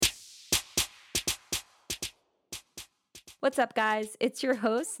What's up, guys? It's your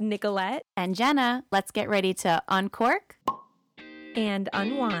host, Nicolette. And Jenna. Let's get ready to uncork and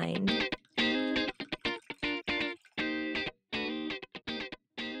unwind.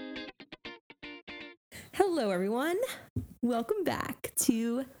 Hello, everyone. Welcome back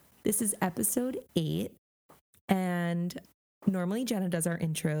to, this is episode 8. And normally Jenna does our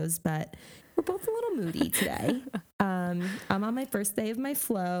intros, but we're both a little moody today. I'm on my first day of my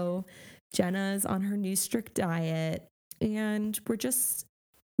flow. Jenna's on her new strict diet. And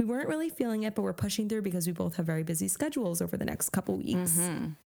we weren't really feeling it, but we're pushing through because we both have very busy schedules over the next couple weeks.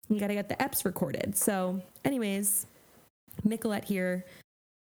 We got to get the eps recorded. So anyways, Nicolette here,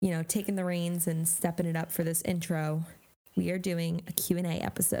 taking the reins and stepping it up for this intro. We are doing a Q&A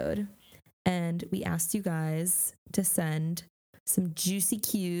episode. And we asked you guys to send some juicy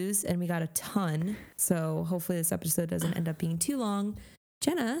Qs, and we got a ton. So hopefully this episode doesn't end up being too long.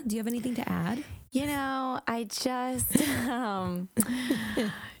 Jenna, do you have anything to add? I just, I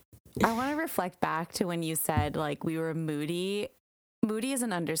want to reflect back to when you said like we were moody. Moody is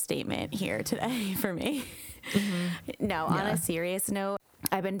an understatement here today for me. No, on a serious note,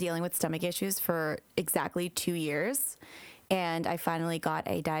 I've been dealing with stomach issues for exactly 2 years. And I finally got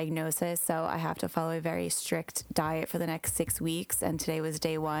a diagnosis, so I have to follow a very strict diet for the next 6 weeks. And today was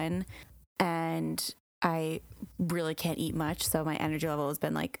day 1. And I really can't eat much, so my energy level has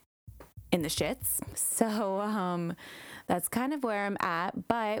been like in the shits. So that's kind of where I'm at,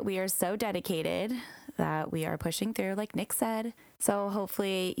 but we are so dedicated that we are pushing through, like Nick said. So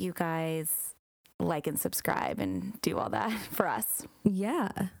hopefully you guys like and subscribe and do all that for us.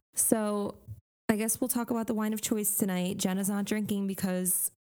 Yeah. So I guess we'll talk about the wine of choice tonight. Jenna's not drinking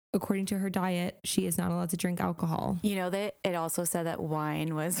because, according to her diet, she is not allowed to drink alcohol. You know that it also said that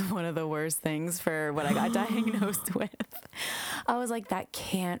wine was one of the worst things for what I got diagnosed with. I was like, that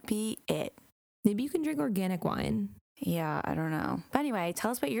can't be it. Maybe you can drink organic wine. Yeah, I don't know. But anyway,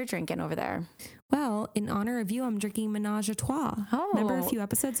 tell us what you're drinking over there. Well, in honor of you, I'm drinking Menage a Trois. Oh. Remember a few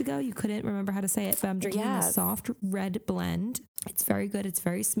episodes ago, you couldn't remember how to say it, but I'm drinking a soft red blend. It's very good. It's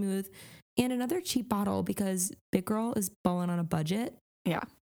very smooth. And another cheap bottle because Big Girl is balling on a budget. Yeah.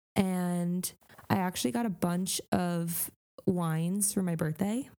 And I actually got a bunch of wines for my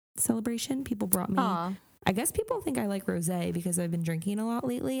birthday celebration. People brought me. Aww. I guess people think I like rosé because I've been drinking a lot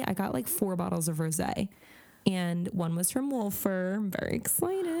lately. I got like 4 bottles of rosé. And one was from Wolfer. I'm very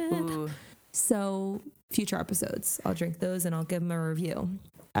excited. Ooh. So future episodes, I'll drink those and I'll give them a review.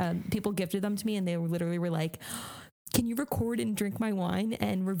 People gifted them to me and they literally were like, can you record and drink my wine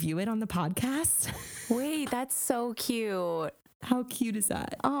and review it on the podcast? Wait, that's so cute. How cute is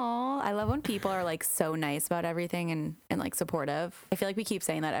that? Oh, I love when people are like so nice about everything and like supportive. I feel like we keep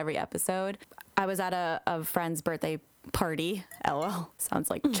saying that every episode. I was at a friend's birthday party. LOL, sounds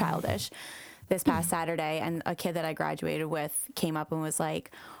like childish. This past Saturday, and a kid that I graduated with came up and was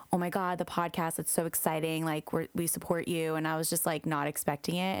like, oh my God, the podcast, it's so exciting. Like we support you. And I was just like not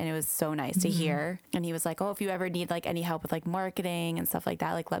expecting it. And it was so nice to hear. And he was like, oh, if you ever need like any help with like marketing and stuff like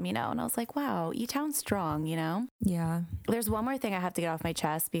that, like let me know. And I was like, wow, E-Town's strong, Yeah. There's one more thing I have to get off my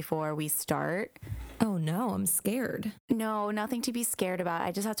chest before we start. Oh no, I'm scared. No, nothing to be scared about.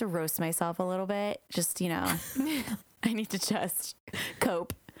 I just have to roast myself a little bit. Just, I need to just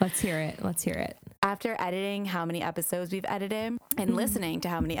cope. Let's hear it. After editing how many episodes we've edited and listening to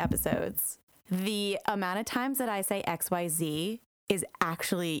how many episodes, the amount of times that I say XYZ is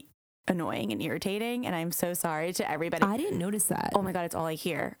actually annoying and irritating. And I'm so sorry to everybody. I didn't notice that. Oh my God, it's all I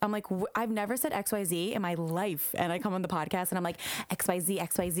hear. I'm like, I've never said XYZ in my life. And I come on the podcast and I'm like,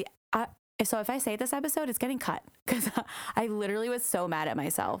 XYZ. So if I say this episode, it's getting cut because I literally was so mad at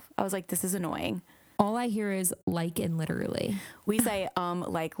myself. I was like, this is annoying. All I hear is like and literally. We say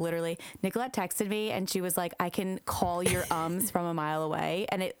like literally. Nicolette texted me and she was like, I can call your ums from a mile away.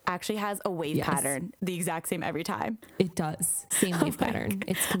 And it actually has a wave pattern, the exact same every time. It does. Same wave pattern.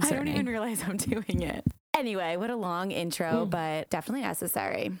 It's concerning. I don't even realize I'm doing it. Anyway, what a long intro, but definitely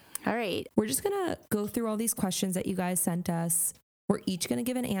necessary. All right. We're just going to go through all these questions that you guys sent us. We're each going to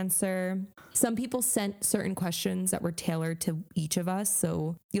give an answer. Some people sent certain questions that were tailored to each of us,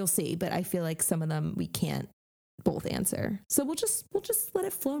 so you'll see, but I feel like some of them we can't both answer. So we'll just let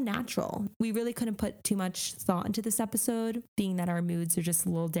it flow natural. We really couldn't put too much thought into this episode, being that our moods are just a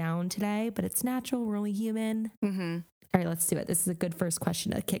little down today, but it's natural. We're only human. Mm-hmm. All right, let's do it. This is a good first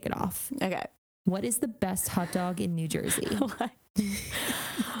question to kick it off. Okay. What is the best hot dog in New Jersey? What?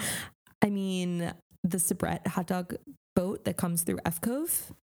 I mean, the Sabrett hot dog boat that comes through F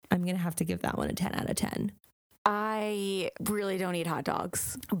Cove. I'm going to have to give that one a 10 out of 10. I really don't eat hot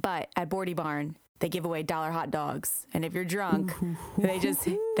dogs, but at Bordy Barn, they give away $1 hot dogs. And if you're drunk,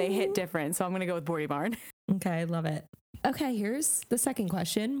 they hit different. So I'm going to go with Bordy Barn. Okay, I love it. Okay, here's the second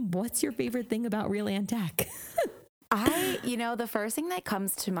question. What's your favorite thing about Real Antec? The first thing that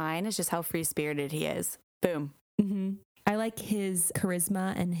comes to mind is just how free spirited he is. Boom. Mm-hmm. I like his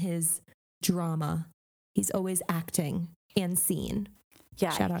charisma and his drama. He's always acting and seen. Yeah.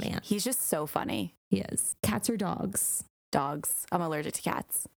 Shout out Ant. He's just so funny. He is. Cats or dogs? Dogs. I'm allergic to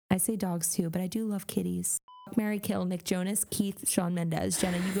cats. I say dogs too, but I do love kitties. Mary Kill, Nick Jonas, Keith, Shawn Mendes.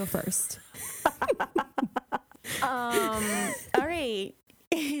 Jenna, you go first. All right.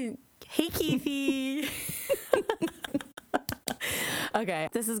 Hey, Keithy. Okay,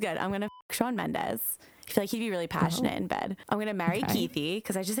 this is good. I'm going to Shawn Mendes. I feel like he'd be really passionate in bed. I'm going to marry Keithy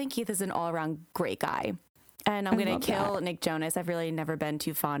because I just think Keith is an all-around great guy. And I'm going to kill Nick Jonas. I've really never been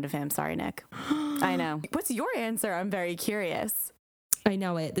too fond of him. Sorry, Nick. I know. What's your answer? I'm very curious. I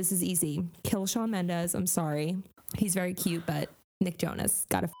know it. This is easy. Kill Shawn Mendes. I'm sorry. He's very cute, but Nick Jonas.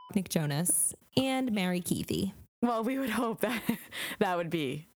 Gotta Nick Jonas. And marry Keithy. Well, we would hope that that would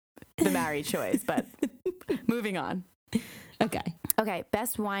be the married choice, but moving on. Okay.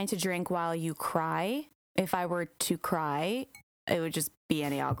 Best wine to drink while you cry. If I were to cry, it would just be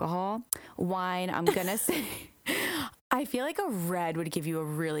any alcohol. Wine, I'm going to say, I feel like a red would give you a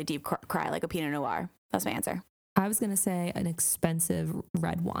really deep cry, like a Pinot Noir. That's my answer. I was going to say an expensive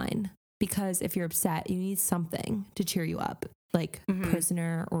red wine because if you're upset, you need something to cheer you up, like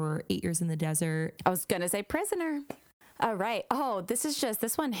Prisoner or 8 Years in the Desert. I was going to say Prisoner. All right. Oh,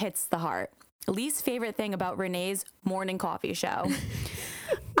 this one hits the heart. Least favorite thing about Renee's morning coffee show.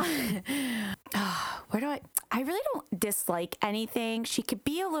 I really don't dislike anything. She could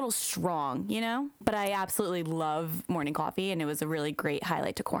be a little strong, but I absolutely love morning coffee and it was a really great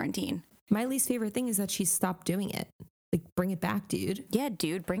highlight to quarantine. My least favorite thing is that she stopped doing it. Like, bring it back, dude. Yeah,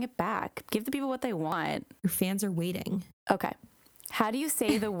 dude, bring it back. Give the people what they want. Your fans are waiting. Okay. How do you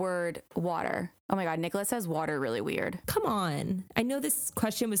say the word water? Oh my God, Nicholas says water really weird. Come on. I know this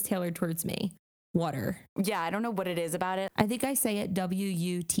question was tailored towards me. Water. Yeah, I don't know what it is about it. I think I say it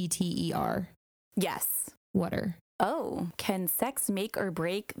WUTTER. Yes. Water. Oh, can sex make or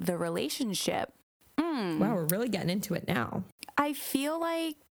break the relationship? Wow, we're really getting into it now. I feel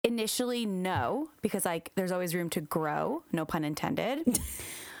like initially no, because there's always room to grow, no pun intended.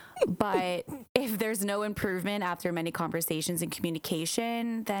 But if there's no improvement after many conversations and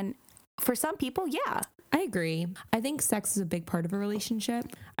communication, then for some people, yeah. I agree. I think sex is a big part of a relationship.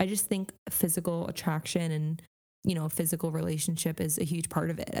 I just think physical attraction and, a physical relationship is a huge part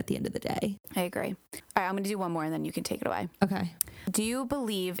of it at the end of the day. I agree. All right, I'm going to do one more and then you can take it away. Okay. Do you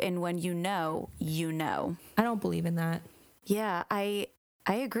believe in when you know, you know? I don't believe in that. Yeah, I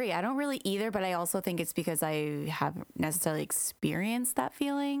agree. I don't really either, but I also think it's because I haven't necessarily experienced that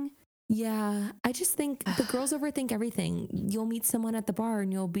feeling. Yeah, I just think the girls overthink everything. You'll meet someone at the bar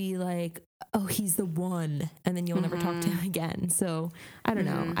and you'll be like, oh, he's the one. And then you'll never talk to him again. So I don't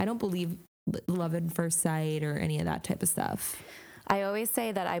know. I don't believe love at first sight or any of that type of stuff. I always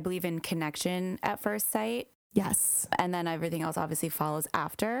say that I believe in connection at first sight. Yes. And then everything else obviously follows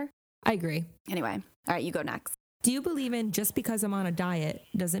after. I agree. Anyway, all right, you go next. Do you believe in just because I'm on a diet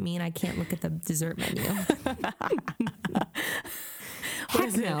doesn't mean I can't look at the dessert menu?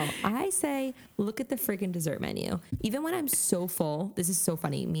 Heck no. I say, look at the freaking dessert menu. Even when I'm so full, this is so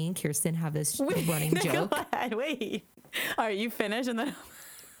funny. Me and Kirsten have this running joke. Go ahead, wait. All right, you finish and then...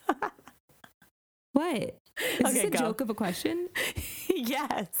 What? Is this a joke of a question?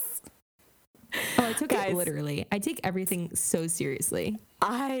 Yes. Oh, I took it literally. I take everything so seriously.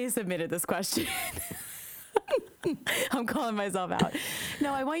 I submitted this question. I'm calling myself out.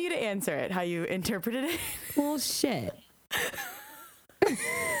 No, I want you to answer it, how you interpreted it. Well, shit.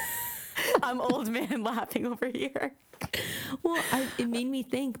 I'm old man laughing over here. Well, it made me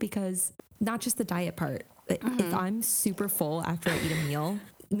think because not just the diet part. If I'm super full after I eat a meal,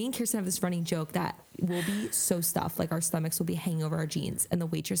 me and Kirsten have this running joke that we'll be so stuffed, like our stomachs will be hanging over our jeans, and the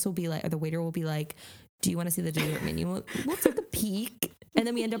waitress will be like, or the waiter will be like, do you want to see the dessert menu? We'll take a peek. And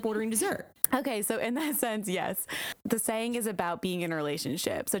then we end up ordering dessert. Okay, so in that sense, yes. The saying is about being in a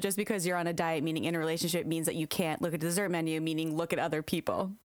relationship. So just because you're on a diet, meaning in a relationship, means that you can't look at the dessert menu, meaning look at other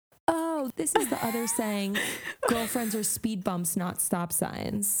people. Oh, this is the other saying. Girlfriends are speed bumps, not stop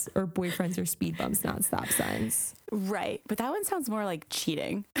signs. Or boyfriends are speed bumps, not stop signs. Right. But that one sounds more like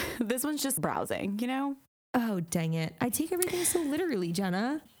cheating. This one's just browsing, Oh, dang it. I take everything so literally,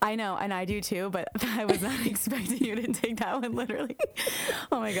 Jenna. I know, and I do too, but I was not expecting you to take that one literally.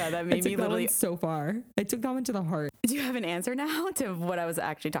 Oh my God, that made me literally... so far. I took that one to the heart. Do you have an answer now to what I was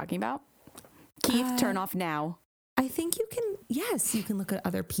actually talking about? Keith, turn off now. I think you can, yes, you can look at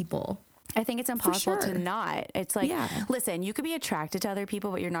other people. I think it's impossible to sure. not. It's like, Yeah. listen, you could be attracted to other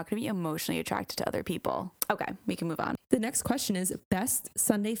people, but you're not going to be emotionally attracted to other people. Okay, we can move on. The next question is best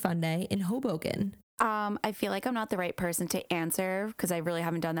Sunday fun day in Hoboken. I feel like I'm not the right person to answer because I really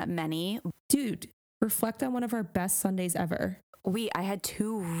haven't done that many. Dude, reflect on one of our best Sundays ever. I had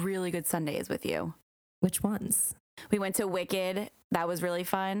 2 really good Sundays with you. Which ones? We went to Wicked. That was really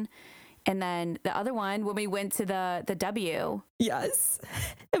fun. And then the other one, when we went to the W. Yes.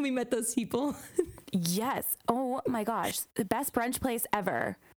 And we met those people. Yes. Oh my gosh. The best brunch place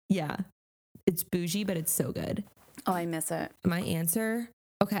ever. Yeah. It's bougie, but it's so good. Oh, I miss it. My answer,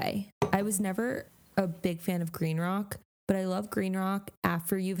 okay. I was never a big fan of Green Rock, but I love Green Rock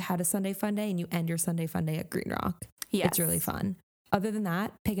after you've had a Sunday fun day and you end your Sunday fun day at Green Rock. Yes. It's really fun. Other than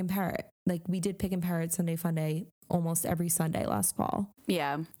that, Pig and Parrot. Like we did Pig and Parrot Sunday fun day almost every Sunday last fall.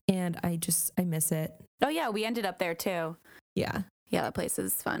 Yeah. And I miss it. Oh, yeah. We ended up there too. Yeah. Yeah, that place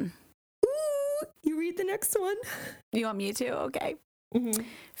is fun. Ooh, you read the next one. You want me to? Okay. Mm-hmm.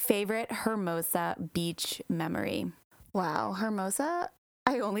 Favorite Hermosa beach memory. Wow. Hermosa,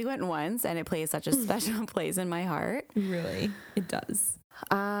 I only went once and it plays such a special place in my heart. Really? It does.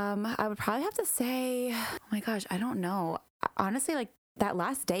 I would probably have to say, oh my gosh, I don't know. Honestly, like that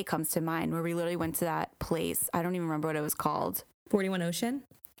last day comes to mind where we literally went to that place. I don't even remember what it was called. 41 Ocean?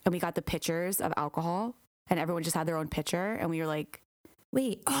 And we got the pitchers of alcohol and everyone just had their own pitcher. And we were like,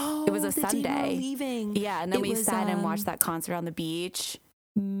 Wait, oh, it was a the day we were Sunday. leaving. Yeah. And then It we was, sat and watched that concert on the beach.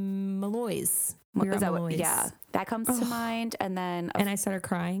 Malloy's. We were Is at that what- Malloy's. yeah, that comes to mind. And then And I started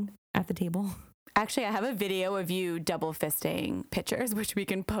crying at the table. actually, I have a video of you double fisting pictures, which we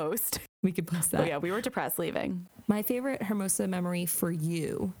can post. We could post Oh that. yeah, we were depressed leaving. My favorite Hermosa memory for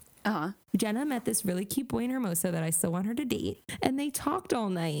you. Jenna met this really cute boy in Hermosa that I still want her to date. And they talked all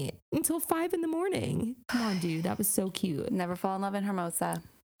night until 5 a.m. Come on, dude. That was so cute. Never fall in love in Hermosa.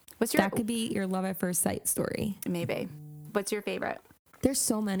 What's your That could be your love at first sight story. maybe? What's your favorite? There's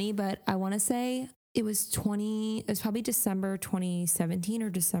so many, but I want to say it was probably December 2017 or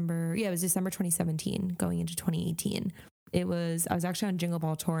December. Yeah, it was December 2017 going into 2018. I was actually on Jingle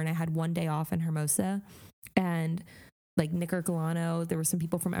Ball tour and I had one day off in Hermosa and like Nick Ercolano, there were some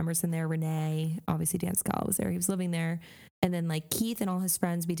people from Emerson there, Renee, obviously Dan Scott was there. He was living there. And then like Keith and all his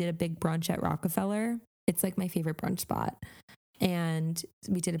friends, we did a big brunch at Rockefeller. It's like my favorite brunch spot. And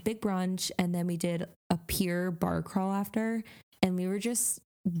we did a big brunch and then we did a pier bar crawl after. And we were just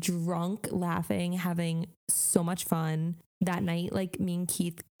drunk, laughing, having so much fun. That night, like me and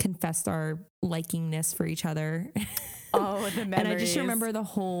Keith confessed our likingness for each other. Oh, the memories. And I just remember the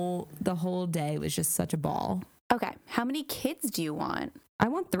whole day was just such a ball. Okay, how many kids do you want? I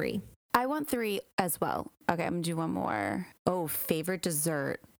want 3. I want 3 as well. Okay, I'm gonna do one more. Oh, favorite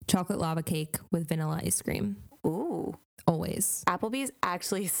dessert. Chocolate lava cake with vanilla ice cream. Ooh. Always. Applebee's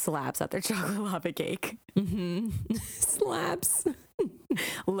actually slaps at their chocolate lava cake. Mm-hmm. Slaps.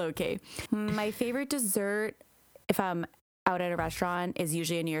 Low key. My favorite dessert, if I'm out at a restaurant, is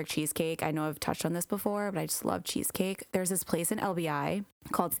usually a New York cheesecake. I know I've touched on this before, but I just love cheesecake. There's this place in LBI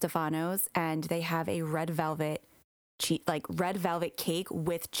called Stefano's, and they have a red velvet cake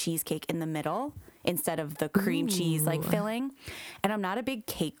with cheesecake in the middle instead of the cream cheese like filling. And I'm not a big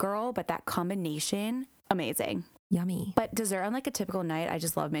cake girl, but that combination, amazing. Yummy. But dessert on like a typical night, I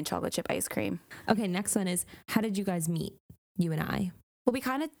just love mint chocolate chip ice cream. Okay, next one is, how did you guys meet? You and I. Well, we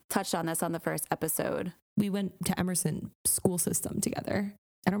kind of touched on this on the first episode. We went to Emerson school system together.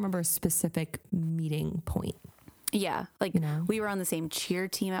 I don't remember a specific meeting point. Yeah, like we were on the same cheer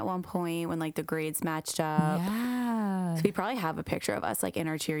team at one point when like the grades matched up. Yeah. So we probably have a picture of us like in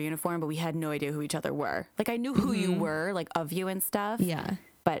our cheer uniform, but we had no idea who each other were. Like I knew who you were, like of you and stuff. Yeah.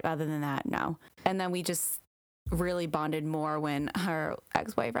 But other than that, no. And then we just really bonded more when our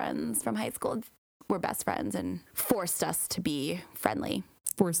ex-boyfriends from high school were best friends and forced us to be friendly.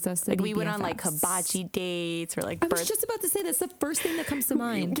 Forced us to Like be we went on BFFs. like hibachi dates or like I was just about to say that's the first thing that comes to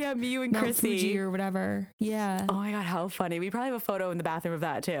mind. Yeah, me, you and Mount Chrissy Fuji or whatever. Yeah. Oh my God, how funny. We probably have a photo in the bathroom of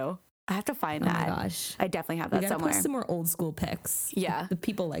that too. I have to find that. Oh my gosh. I definitely have We that gotta somewhere. post some more old school pics. Yeah. The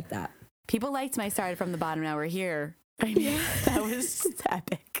people like that. People liked my started from the bottom, now we're here. I mean, that was just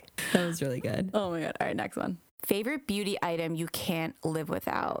epic. That was really good. Oh my God. All right, next one. Favorite beauty item you can't live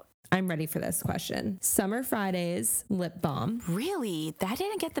without? I'm ready for this question. Summer Fridays lip balm. Really? That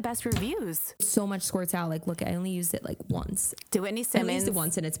didn't get the best reviews. So much squirts out. Like, look, I only used it like once. Did Whitney I Simmons? used it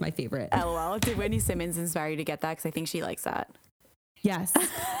once and it's my favorite. LOL. Did Whitney Simmons inspire you to get that? Because I think she likes that. Yes.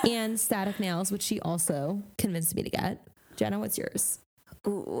 And static nails, which she also convinced me to get. Jenna, what's yours?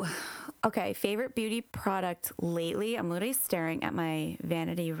 Ooh. Okay. Favorite beauty product lately? I'm literally staring at my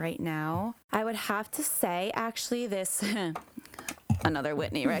vanity right now. I would have to say, actually, this another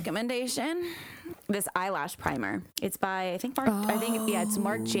Whitney recommendation. This eyelash primer. It's by, I think it's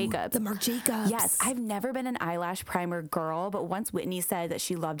Marc Jacobs. The Marc Jacobs. Yes, I've never been an eyelash primer girl, but once Whitney said that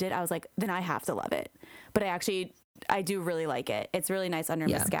she loved it, I was like, then I have to love it. But I do really like it. It's really nice under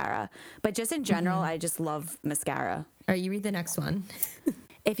mascara. But just in general, I just love mascara. All right, you read the next one.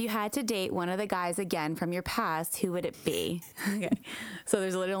 If you had to date one of the guys again from your past, who would it be? Okay. So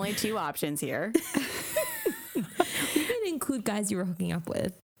there's literally only 2 options here. You didn't include guys you were hooking up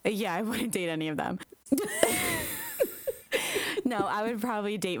with. Yeah, I wouldn't date any of them. No, I would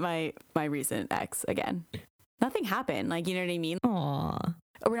probably date my recent ex again. Nothing happened. Like, you know what I mean? Aw.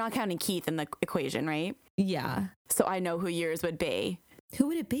 We're not counting Keith in the equation, right? Yeah. So I know who yours would be. Who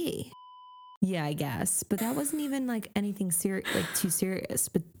would it be? Yeah, I guess. But that wasn't even like anything too serious,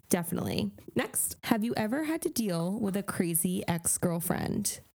 but definitely. Next, have you ever had to deal with a crazy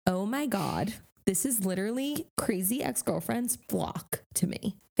ex-girlfriend? Oh my God. This is literally crazy ex-girlfriends flock to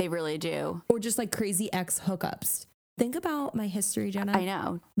me. They really do. Or just like crazy ex-hookups. Think about my history, Jenna. I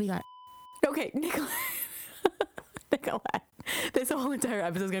know. We got... Okay, Nicolette. Nicolette. This whole entire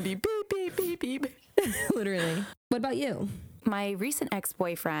episode is going to be beep, beep, beep, beep. Literally. What about you? My recent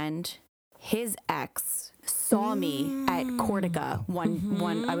ex-boyfriend, his ex saw me at Cortica.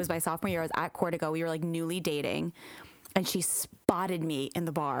 I was my sophomore year. I was at Cortica. We were like newly dating, and she spotted me in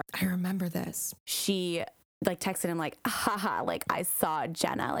the bar. I remember this. She like texted him like, haha, like I saw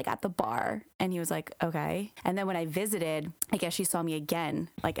Jenna like at the bar. And he was like, okay. And then when I visited, I guess she saw me again.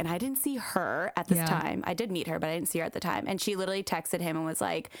 Like, and I didn't see her at this time. I did meet her, but I didn't see her at the time. And she literally texted him and was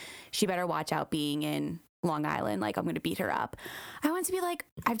like, she better watch out being in Long Island. Like, I'm going to beat her up. I want to be like,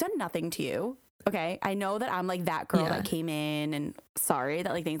 I've done nothing to you. Okay. I know that I'm like that girl that came in, and sorry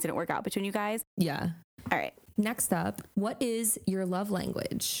that like things didn't work out between you guys. Yeah. All right. Next up, what is your love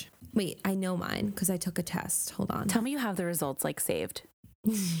language? Wait, I know mine because I took a test. Hold on. Tell me you have the results like saved.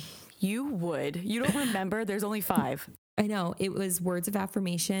 You would. You don't remember? There's only 5. I know. It was words of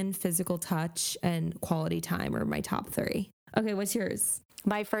affirmation, physical touch, and quality time are my top 3. Okay, what's yours?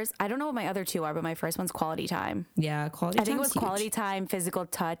 My first, I don't know what my other 2 are, but my first one's quality time. Yeah, quality time. I think it was quality time, physical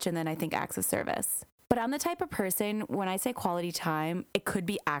touch, and then I think acts of service. But I'm the type of person, when I say quality time, it could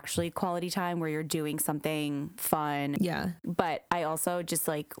be actually quality time where you're doing something fun. Yeah. But I also just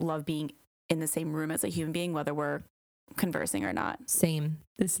like love being in the same room as a human being, whether we're conversing or not. Same.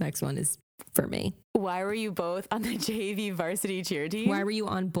 This next one is for me. Why were you both on the JV varsity cheer team? Why were you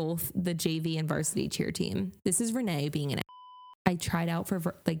on both the JV and varsity cheer team? This is Renee being an I tried out for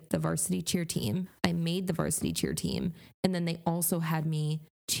the varsity cheer team. I made the varsity cheer team. And then they also had me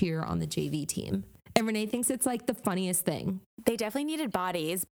cheer on the JV team. And Renee thinks it's like the funniest thing. They definitely needed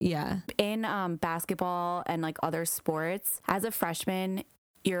bodies. Yeah. In basketball and like other sports, as a freshman,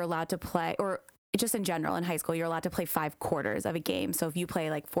 you're allowed to play, or just in general in high school, you're allowed to play 5 quarters of a game. So if you play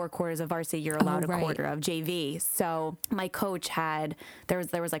like 4 quarters of varsity, you're allowed a quarter of JV. So my coach there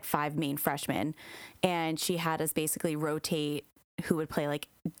was like 5 main freshmen, and she had us basically rotate who would play like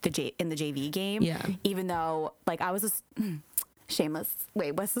in the JV game. Yeah. Even though like I was just shameless.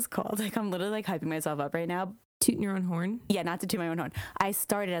 Wait, what's this called? Like I'm literally like hyping myself up right now. Tooting your own horn? Yeah, not to toot my own horn. I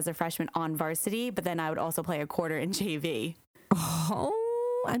started as a freshman on varsity, but then I would also play a quarter in JV. Oh,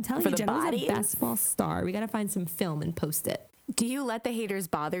 I'm telling you, Jenna's a basketball star. We got to find some film and post it. Do you let the haters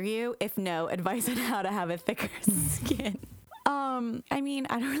bother you? If no, advice on how to have a thicker skin. I mean,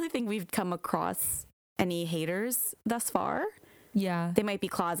 I don't really think we've come across any haters thus far. Yeah. They might be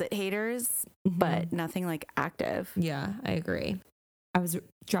closet haters, but nothing like active. Yeah, I agree. I was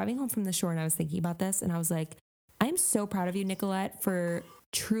driving home from the shore and I was thinking about this, and I was like, I'm so proud of you, Nicolette, for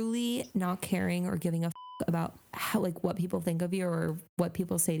truly not caring or giving a about how, like, what people think of you or what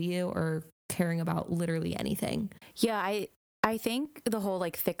people say to you, or caring about literally anything. Yeah, I think the whole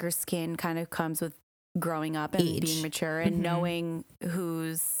like thicker skin kind of comes with growing up and being mature and knowing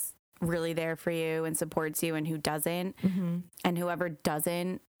who's really there for you and supports you and who doesn't. And whoever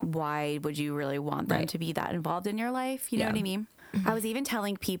doesn't, why would you really want them to be that involved in your life? You know what I mean? I was even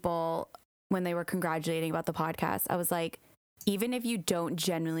telling people when they were congratulating about the podcast, I was like, even if you don't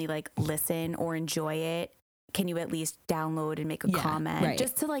genuinely like listen or enjoy it, can you at least download and make a comment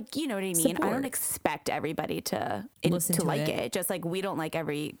just to like, you know what I mean? Support. I don't expect everybody to listen to like it. Just like we don't like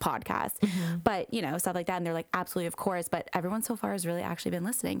every podcast, but you know, stuff like that. And they're like, absolutely, of course. But everyone so far has really actually been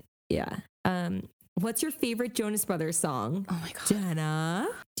listening. Yeah. What's your favorite Jonas Brothers song? Oh my God. Jenna,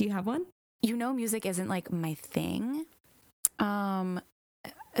 do you have one? You know, music isn't like my thing.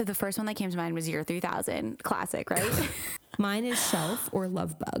 The first one that came to mind was Year 3000, classic, right? Mine is Shelf or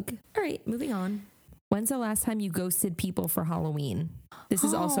Love Bug. All right, moving on. When's the last time you ghosted people for Halloween? This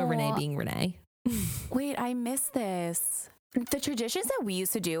is also Renee being Renee. Wait, I missed this. The traditions that we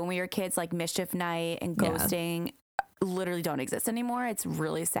used to do when we were kids, like mischief night and Yeah. ghosting, literally don't exist anymore. It's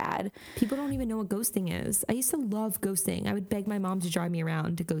really sad. People don't even know what ghosting is. I used to love ghosting. I would beg my mom to drive me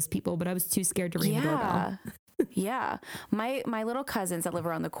around to ghost people, but I was too scared to ring the doorbell. Yeah. My little cousins that live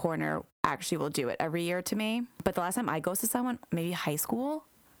around the corner actually will do it every year to me. But the last time I ghosted someone, maybe high school,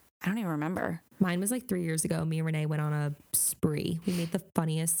 I don't even remember. Mine was like 3 years ago. Me and Renee went on a spree. We made the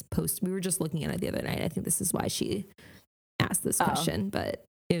funniest post. We were just looking at it the other night. I think this is why she asked this question, but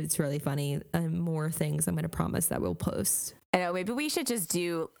it's really funny. More things I'm going to promise that we'll post. I know, maybe we should just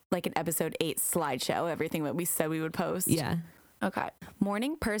do like an episode 8 slideshow, everything that we said we would post. Yeah. Okay.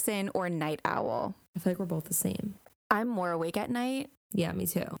 Morning person or night owl? I feel like we're both the same. I'm more awake at night. Yeah, me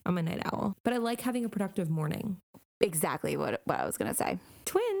too. I'm a night owl, but I like having a productive morning. Exactly what I was going to say.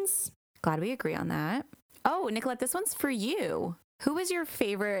 Twins. Glad we agree on that. Oh, Nicolette, this one's for you. Who is your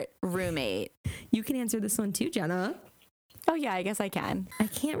favorite roommate? You can answer this one too, Jenna. Oh, yeah, I guess I can. I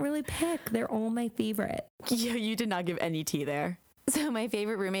can't really pick. They're all my favorite. Yeah, you did not give any tea there. So my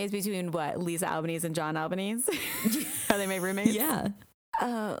favorite roommate is between what? Lisa Albanese and John Albanese? Are they my roommates? Yeah.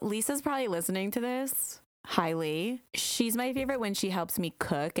 Lisa's probably listening to this. Hi, Lee. She's my favorite when she helps me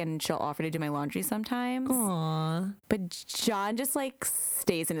cook and she'll offer to do my laundry sometimes. Aw. But John just like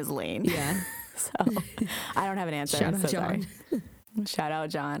stays in his lane. Yeah. So I don't have an answer. Shout out, So John. sorry. Shout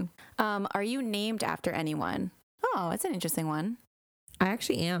out, John. Are you named after anyone? Oh, that's an interesting one. I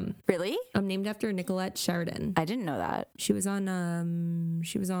actually am. Really? I'm named after Nicolette Sheridan. I didn't know that. She was on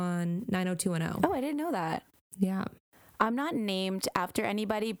 90210. Oh, I didn't know that. Yeah. I'm not named after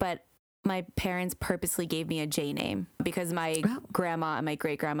anybody, but my parents purposely gave me a J name because my grandma and my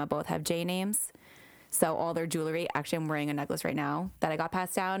great grandma both have J names. So all their jewelry, actually, I'm wearing a necklace right now that I got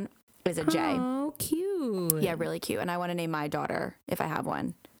passed down, is a J. Oh, cute. Yeah, really cute. And I want to name my daughter, if I have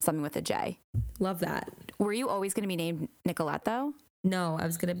one, something with a J. Love that. Were you always going to be named Nicolette, though? No, I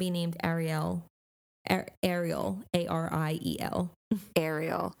was going to be named Ariel. Ariel. Ariel.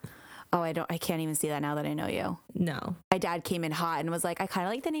 Ariel. Oh, I can't even see that now that I know you. No. My dad came in hot and was like, I kind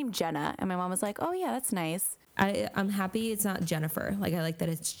of like the name Jenna. And my mom was like, oh, yeah, that's nice. I'm happy it's not Jennifer. Like, I like that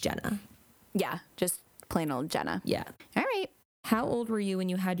it's Jenna. Yeah, just plain old Jenna. Yeah. All right. How old were you when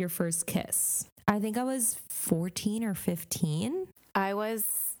you had your first kiss? I think I was 14 or 15. I was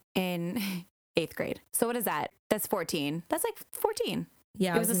in 8th grade. So what is that? That's 14. That's like 14.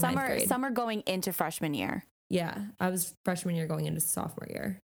 Yeah, It was a in ninth grade. summer going into freshman year. Yeah, I was freshman year going into sophomore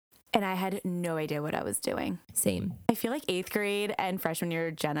year. And I had no idea what I was doing. Same. I feel like 8th grade and freshman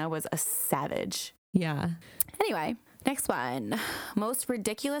year, Jenna was a savage. Yeah. Anyway, next one. Most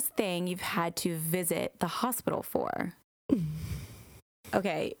ridiculous thing you've had to visit the hospital for.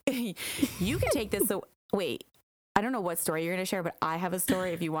 Okay, you can take this. So wait, I don't know what story you're going to share, but I have a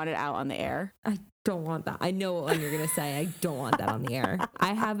story if you want it out on the air. I don't want that. I know what one you're going to say. I don't want that on the air.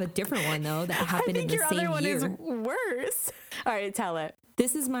 I have a different one, though, that happened in the your same other one year. is worse. All right, tell it.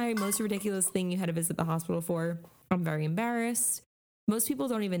 This is my most ridiculous thing you had to visit the hospital for. I'm very embarrassed. Most people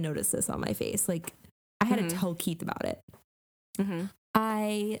don't even notice this on my face. Like, I had to tell Keith about it. Mm-hmm.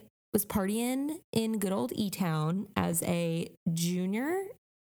 I was partying in good old E-Town as a junior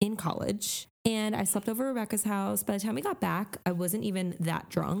in college, and I slept over at Rebecca's house. By the time we got back, I wasn't even that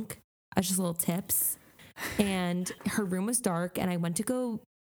drunk. I was just little tips, and her room was dark, and I went to go,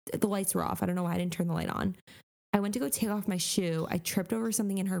 the lights were off. I don't know why I didn't turn the light on. I went to go take off my shoe. I tripped over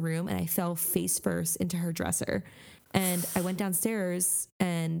something in her room, and I fell face first into her dresser. And I went downstairs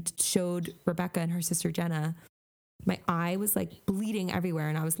and showed Rebecca and her sister Jenna. My eye was like bleeding everywhere,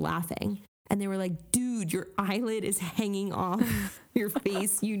 and I was laughing. And they were like, dude, your eyelid is hanging off your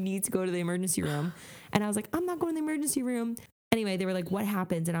face. You need to go to the emergency room. And I was like, I'm not going to the emergency room. Anyway, they were like, what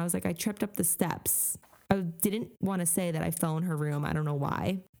happened? And I was like, I tripped up the steps. I didn't want to say that I fell in her room. I don't know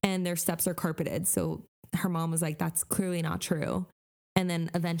why. And their steps are carpeted. So her mom was like, that's clearly not true. And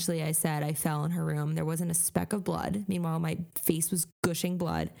then eventually I said I fell in her room. There wasn't a speck of blood. Meanwhile, my face was gushing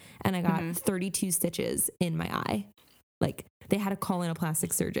blood, and I got 32 stitches in my eye. Like, they had to call in a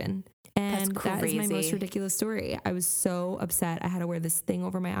plastic surgeon. And that is my most ridiculous story. I was so upset. I had to wear this thing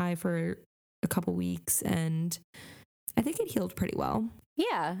over my eye for a couple weeks, and I think it healed pretty well.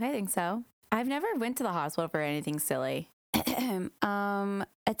 Yeah, I think so. I've never went to the hospital for anything silly.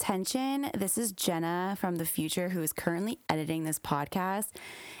 Attention, this is Jenna from the future who is currently editing this podcast.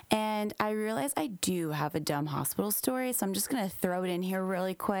 And I realize I do have a dumb hospital story, so I'm just going to throw it in here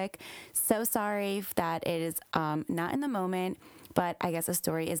really quick. So sorry that it is not in the moment, but I guess a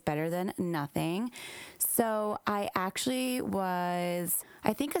story is better than nothing. So I actually was,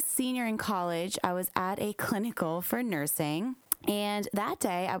 I think, a senior in college. I was at a clinical for nursing. And that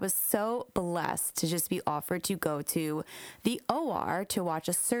day, I was so blessed to just be offered to go to the OR to watch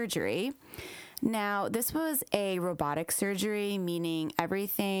a surgery. Now, this was a robotic surgery, meaning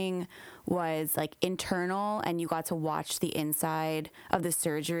everything was like internal and you got to watch the inside of the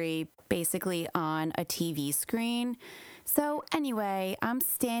surgery basically on a TV screen. So anyway, I'm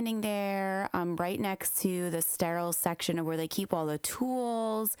standing there. I'm right next to the sterile section of where they keep all the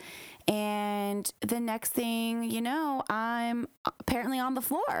tools. And the next thing you know, I'm apparently on the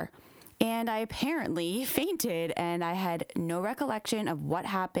floor. And I apparently fainted, and I had no recollection of what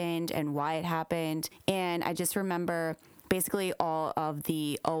happened and why it happened. And I just remember basically all of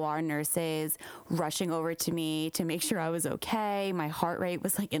the OR nurses rushing over to me to make sure I was okay. My heart rate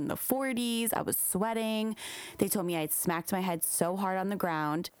was like in the 40s. I was sweating. They told me I had smacked my head so hard on the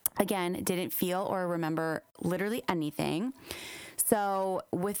ground. Again, didn't feel or remember literally anything. So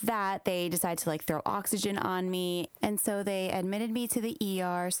with that, they decided to like throw oxygen on me. And so they admitted me to the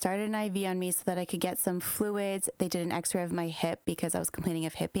ER, started an IV on me so that I could get some fluids. They did an x-ray of my hip because I was complaining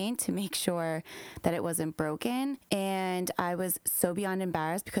of hip pain to make sure that it wasn't broken. And I was so beyond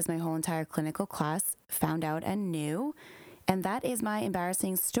embarrassed because my whole entire clinical class found out and knew. And that is my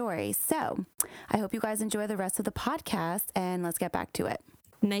embarrassing story. So I hope you guys enjoy the rest of the podcast, and let's get back to it.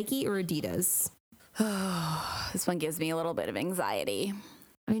 Nike or Adidas? This one gives me a little bit of anxiety.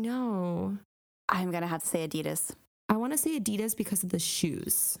 I know. I'm going to have to say Adidas. I want to say Adidas because of the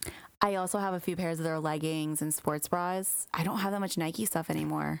shoes. I also have a few pairs of their leggings and sports bras. I don't have that much Nike stuff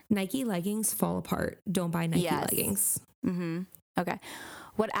anymore. Nike leggings fall apart. Don't buy Nike leggings. Mm-hmm. Okay.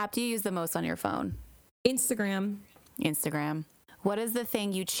 What app do you use the most on your phone? Instagram. What is the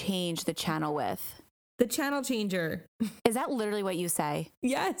thing you change the channel with? The channel changer. Is that literally what you say?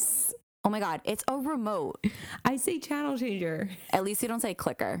 Yes. Oh my God, it's a remote. I say channel changer. At least you don't say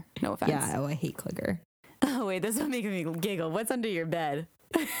clicker. No offense. Yeah, I hate clicker. Oh wait, this is making me giggle. What's under your bed?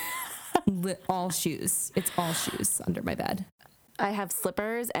 All shoes. It's all shoes under my bed. I have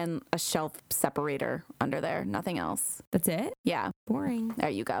slippers and a shelf separator under there. Nothing else. That's it? Yeah. Boring. There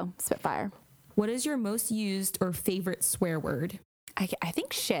you go. Spitfire. What is your most used or favorite swear word? I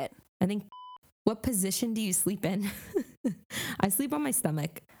think shit. I think. What position do you sleep in? I sleep on my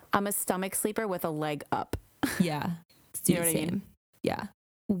stomach. I'm a stomach sleeper with a leg up. Yeah. You know what I mean? Yeah.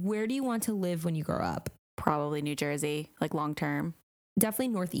 Where do you want to live when you grow up? Probably New Jersey, like long term. Definitely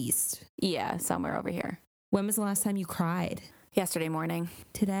Northeast. Yeah, somewhere over here. When was the last time you cried? Yesterday morning.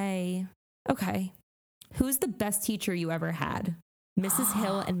 Today. Okay. Who's the best teacher you ever had? Mrs.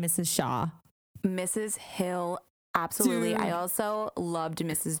 Hill and Mrs. Shaw. Mrs. Hill, absolutely. Dude. I also loved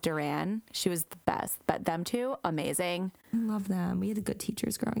Mrs. Duran. She was the best. But them two, amazing. I love them. We had good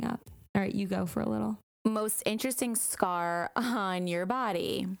teachers growing up. All right, you go for a little. Most interesting scar on your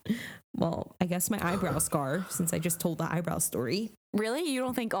body? Well, I guess my eyebrow scar, since I just told the eyebrow story. Really? You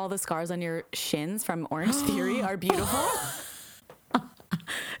don't think all the scars on your shins from Orange Theory are beautiful?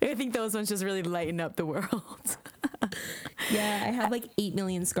 I think those ones just really lighten up the world. Yeah, I have like 8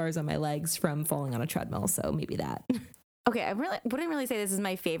 million scars on my legs from falling on a treadmill, so maybe that. Okay, I wouldn't really say this is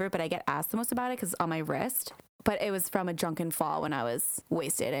my favorite, but I get asked the most about it because it's on my wrist. But it was from a drunken fall when I was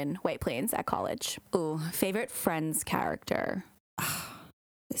wasted in White Plains at college. Ooh, favorite Friends character?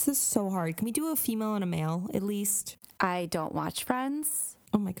 This is so hard. Can we do a female and a male at least? I don't watch Friends.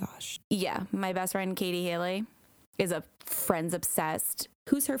 Oh my gosh. Yeah, my best friend Katie Haley is a Friends obsessed.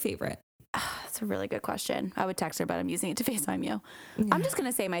 Who's her favorite? That's a really good question. I would text her, but I'm using it to FaceTime you. Yeah. I'm just going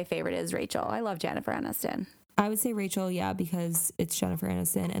to say my favorite is Rachel. I love Jennifer Aniston. I would say Rachel, yeah, because it's Jennifer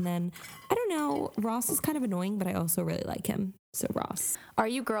Aniston. And then, I don't know, Ross is kind of annoying, but I also really like him. So Ross. Are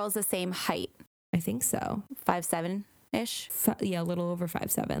you girls the same height? I think so. 5'7"-ish? Yeah, a little over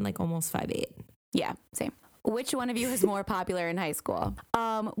 5'7", like almost 5'8". Yeah, same. Which one of you was more popular in high school?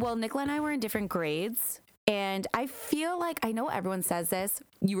 Well, Nicola and I were in different grades. And I feel like, I know everyone says this.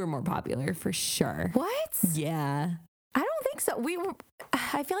 You were more popular for sure. What? Yeah. I don't think so.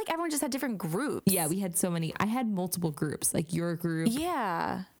 I feel like everyone just had different groups. Yeah, we had so many. I had multiple groups, like your group.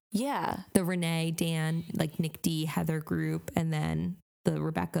 Yeah. Yeah. The Renee, Dan, like Nick D, Heather group, and then the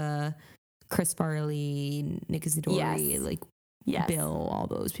Rebecca, Chris Farley, Nick Isidori, like Bill, all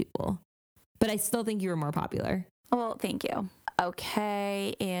those people. But I still think you were more popular. Well, thank you.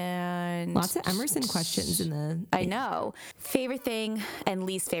 Okay, and lots of Emerson questions in the... I know. Favorite thing and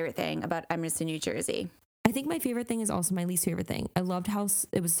least favorite thing about Emerson, New Jersey? I think my favorite thing is also my least favorite thing. I loved how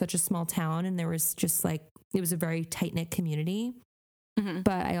it was such a small town and there was just like, it was a very tight-knit community. Mm-hmm.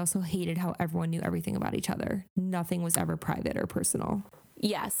 But I also hated how everyone knew everything about each other. Nothing was ever private or personal.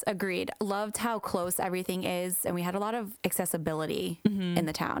 Yes, agreed. Loved how close everything is. And we had a lot of accessibility in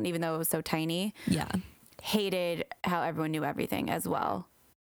the town, even though it was so tiny. Yeah. hated how everyone knew everything as well.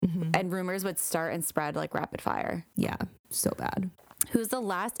 And rumors would start and spread like rapid fire. Yeah, so bad. Who's the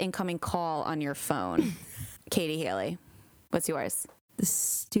last incoming call on your phone? Katie Haley. What's yours? The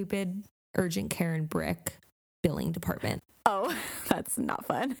stupid urgent care and brick billing department. Oh, that's not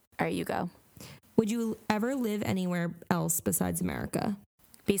fun. All right, you go. Would you ever live anywhere else besides America?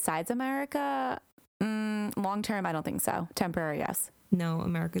 Besides America, long term, I don't think so. Temporary, yes. No,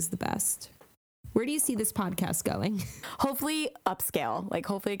 America's the best. Where do you see this podcast going? Hopefully upscale. Like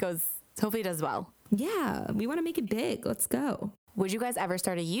hopefully it does well. Yeah, we want to make it big. Let's go. Would you guys ever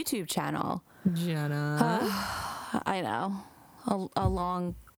start a YouTube channel? Jenna. I know. A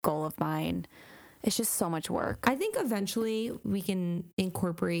long goal of mine. It's just so much work. I think eventually we can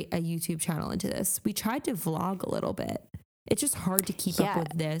incorporate a YouTube channel into this. We tried to vlog a little bit. It's just hard to keep up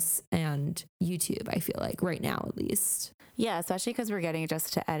with this and YouTube, I feel like, right now at least. Yeah, especially because we're getting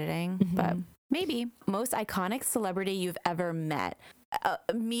adjusted to editing. But maybe. Most iconic celebrity you've ever met.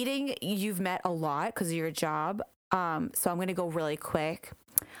 Meeting you've met a lot because of your job. So I'm going to go really quick.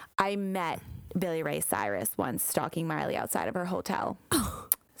 I met Billy Ray Cyrus once stalking Miley outside of her hotel.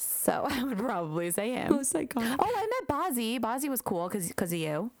 So I would probably say him. Most iconic. Oh, I met Bozzy. Bozzy was cool because of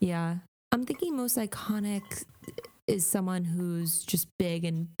you. Yeah. I'm thinking most iconic is someone who's just big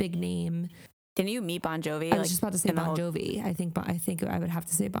and big name. Didn't you meet Bon Jovi? I was just about to say Bon Jovi. I think I would have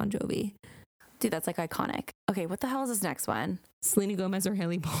to say Bon Jovi. Dude, that's like iconic. Okay, what the hell is this next one? Selena Gomez or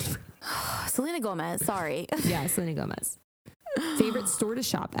Hailey Baldwin? Selena Gomez, sorry. Yeah, Selena Gomez. Favorite store to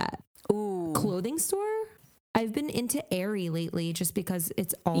shop at? Ooh. Clothing store? I've been into Aerie lately just because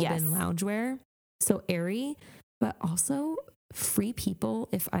it's all been loungewear. So Aerie, but also Free People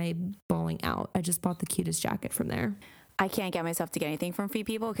if I'm bowling out. I just bought the cutest jacket from there. I can't get myself to get anything from Free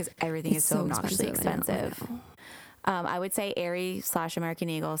People because everything is so obnoxiously expensive. I would say Aerie / American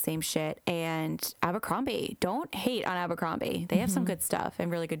Eagle, same shit. And Abercrombie. Don't hate on Abercrombie. They have some good stuff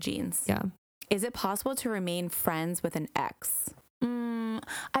and really good jeans. Yeah. Is it possible to remain friends with an ex?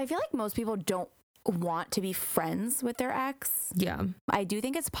 I feel like most people don't want to be friends with their ex. Yeah. I do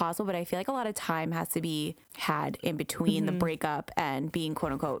think it's possible, but I feel like a lot of time has to be had in between the breakup and being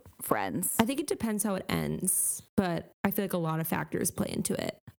quote unquote friends. I think it depends how it ends, but I feel like a lot of factors play into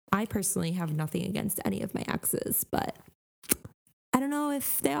it. I personally have nothing against any of my exes, but I don't know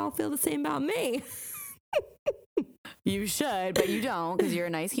if they all feel the same about me. You should, but you don't because you're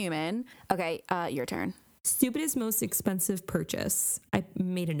a nice human. Okay, your turn. Stupidest, most expensive purchase. I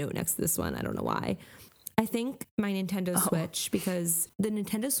made a note next to this one. I don't know why. I think my Nintendo Switch, because the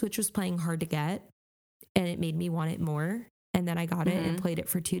Nintendo Switch was playing hard to get and it made me want it more. And then I got it and played it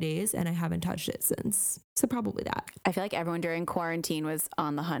for 2 days and I haven't touched it since. So probably that. I feel like everyone during quarantine was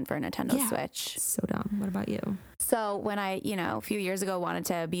on the hunt for a Nintendo Switch. So dumb. What about you? So when I, a few years ago wanted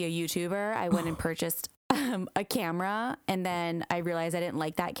to be a YouTuber, I went and purchased a camera, and then I realized I didn't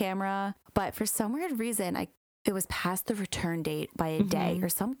like that camera. But for some weird reason, it was past the return date by a day or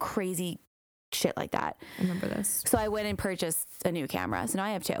some crazy shit like that. I remember this. So I went and purchased a new camera. So now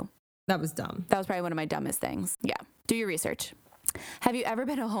I have 2. That was dumb. That was probably one of my dumbest things. Yeah. Do your research. Have you ever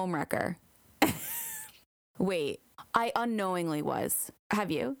been a homewrecker? Wait, I unknowingly was.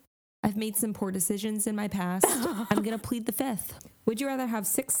 Have you? I've made some poor decisions in my past. I'm going to plead the 5th. Would you rather have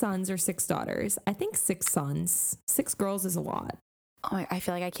 6 sons or 6 daughters? I think 6 sons. 6 girls is a lot. Oh, I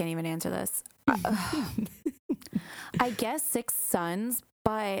feel like I can't even answer this. I guess 6 sons,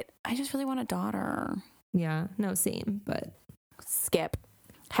 but I just really want a daughter. Yeah, no, same, but skip.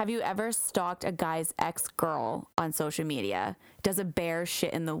 Have you ever stalked a guy's ex-girl on social media? Does a bear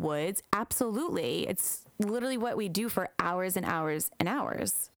shit in the woods? Absolutely. It's literally what we do for hours and hours and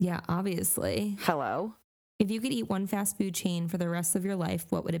hours. Yeah, obviously. Hello? If you could eat one fast food chain for the rest of your life,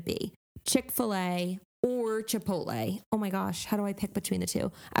 what would it be? Chick-fil-A or Chipotle? Oh my gosh, how do I pick between the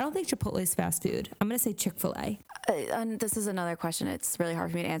two? I don't think Chipotle is fast food. I'm going to say Chick-fil-A. And this is another question. It's really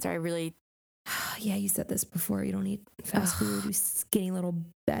hard for me to answer. Yeah, you said this before. You don't eat fast food, you skinny little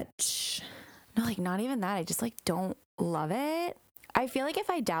bitch. No, not even that. I just don't love it. I feel like if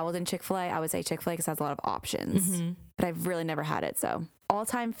I dabbled in Chick-fil-A, I would say Chick-fil-A because it has a lot of options. But I've really never had it. So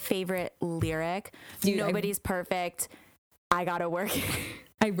all-time favorite lyric. Dude, nobody's perfect. I gotta work.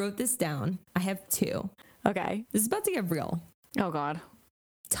 I wrote this down. I have 2. Okay. This is about to get real. Oh, God.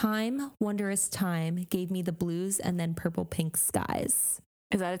 Time, wondrous time, gave me the blues and then purple pink skies.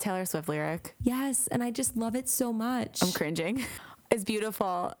 Is that a Taylor Swift lyric? Yes, and I just love it so much. I'm cringing. It's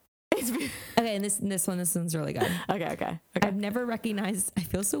beautiful. Okay, and this one's really good. Okay. I've never recognized, I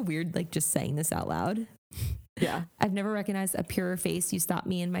feel so weird just saying this out loud. Yeah. I've never recognized a purer face. You stopped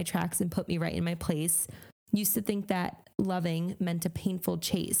me in my tracks and put me right in my place. Used to think that loving meant a painful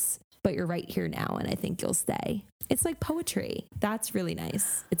chase. but you're right here now and I think you'll stay. It's like poetry. That's really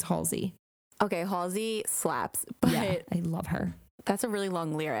nice. It's Halsey. Okay, Halsey slaps, but Yeah, I love her. that's a really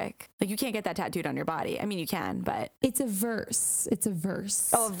long lyric. Like you can't get that tattooed on your body. I mean, you can, but It's a verse. It's a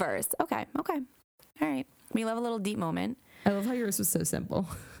verse. oh, a verse. Okay. All right. We love a little deep moment. I love how yours was so simple.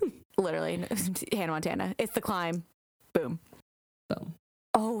 Literally, Hannah Montana. It's the climb. Boom. Boom.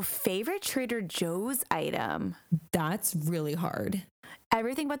 Oh, favorite Trader Joe's item. That's really hard.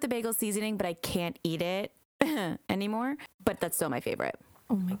 Everything but the bagel seasoning, but I can't eat it anymore. But that's still my favorite.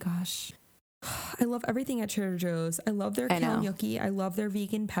 Oh my gosh. I love everything at Trader Joe's. I love their I kale know. gnocchi. I love their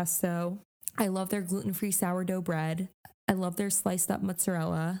vegan pesto. I love their gluten-free sourdough bread. I love their sliced up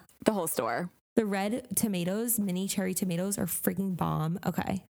mozzarella. The whole store. The red tomatoes, mini cherry tomatoes, are freaking bomb.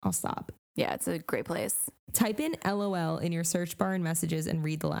 Okay, I'll stop. Yeah, it's a great place. Type in LOL in your search bar and messages and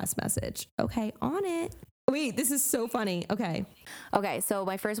read the last message. Okay, on it. Wait, this is so funny. Okay. Okay, so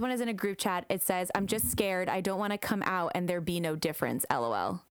my first one is in a group chat. It says, I'm just scared. I don't want to come out and there be no difference.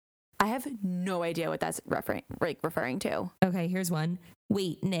 LOL. I have no idea what that's referring to. Okay, here's one.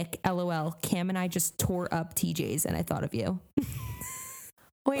 Wait, Nick, LOL. Cam and I just tore up TJ's and I thought of you.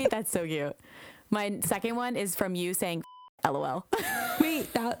 Wait, that's so cute. My second one is from you saying LOL.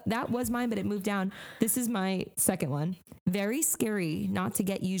 Wait, that was mine, but it moved down. This is my second one. Very scary, not to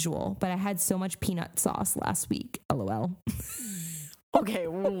get usual, but I had so much peanut sauce last week. LOL. Okay,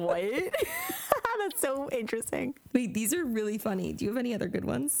 what? That's so interesting. Wait, these are really funny. Do you have any other good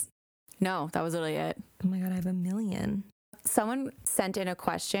ones? No, that was literally it. Oh my God, I have a million. Someone sent in a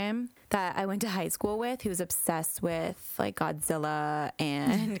question that I went to high school with, who was obsessed with like Godzilla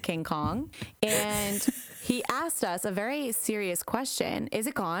and King Kong. And he asked us a very serious question. Is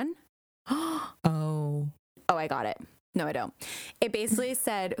it gone? Oh. Oh, I got it. No, I don't. It basically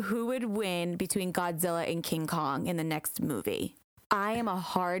said, who would win between Godzilla and King Kong in the next movie? I am a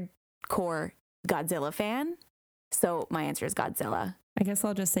hardcore Godzilla fan. So my answer is Godzilla. I guess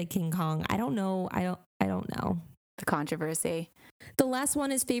I'll just say King Kong. I don't know. I don't know. The controversy. The last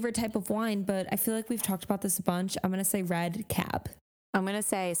one is favorite type of wine, but I feel like we've talked about this a bunch. I'm going to say red cab. I'm going to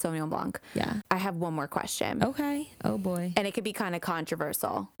say Sauvignon Blanc. Yeah. I have one more question. Okay. Oh boy. And it could be kind of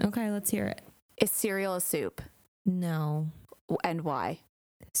controversial. Okay, let's hear it. Is cereal a soup? No. And why?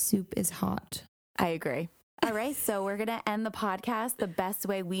 Soup is hot. I agree. All right. So we're going to end the podcast the best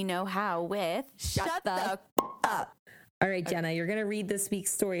way we know how with Shut the up. All right, Jenna, you're going to read this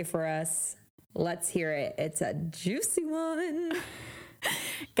week's story for us. Let's hear it. It's a juicy one.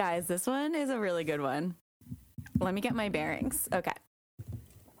 Guys, this one is a really good one. Let me get my bearings. Okay.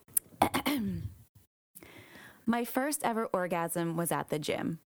 My first ever orgasm was at the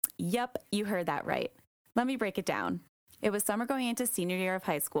gym. Yep, you heard that right. Let me break it down. It was summer going into senior year of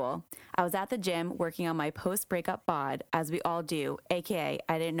high school. I was at the gym working on my post-breakup bod, as we all do, aka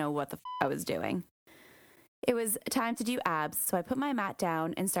I didn't know what the I was doing. It was time to do abs, so I put my mat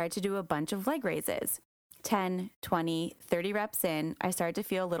down and started to do a bunch of leg raises. 10, 20, 30 reps in, I started to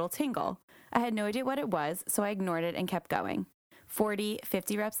feel a little tingle. I had no idea what it was, so I ignored it and kept going. 40,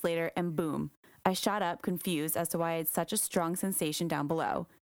 50 reps later, and boom. I shot up, confused as to why I had such a strong sensation down below,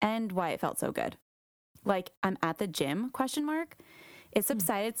 and why it felt so good. Like, I'm at the gym, ? It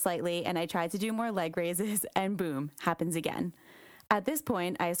subsided slightly, and I tried to do more leg raises, and boom, happens again. At this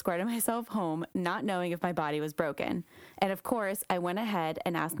point, I escorted myself home, not knowing if my body was broken. And of course, I went ahead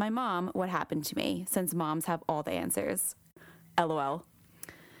and asked my mom what happened to me, since moms have all the answers. LOL.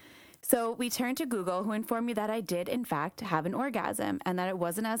 So we turned to Google, who informed me that I did, in fact, have an orgasm, and that it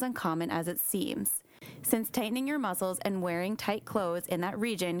wasn't as uncommon as it seems. Since tightening your muscles and wearing tight clothes in that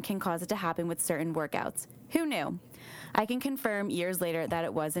region can cause it to happen with certain workouts. Who knew? I can confirm years later that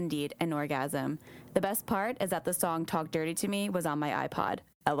it was indeed an orgasm. The best part is that the song Talk Dirty to Me was on my iPod.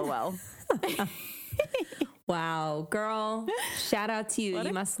 LOL. Wow, girl. Shout out to you. What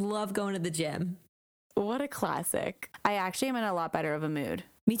You must love going to the gym. What a classic. I actually am in a lot better of a mood.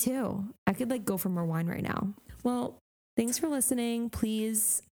 Me too. I could like go for more wine right now. Well, thanks for listening.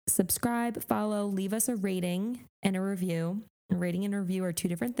 Please subscribe, follow, leave us a rating and a review. A rating and a review are two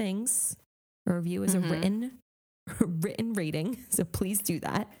different things. A review is a written rating. So please do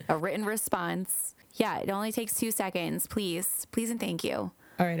that. A written response. Yeah, it only takes 2 seconds. Please and thank you.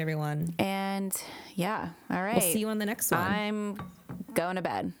 All right, everyone. And yeah, all right. We'll see you on the next one. I'm going to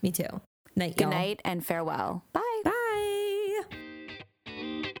bed. Me too. Night, Good y'all. night and farewell. Bye.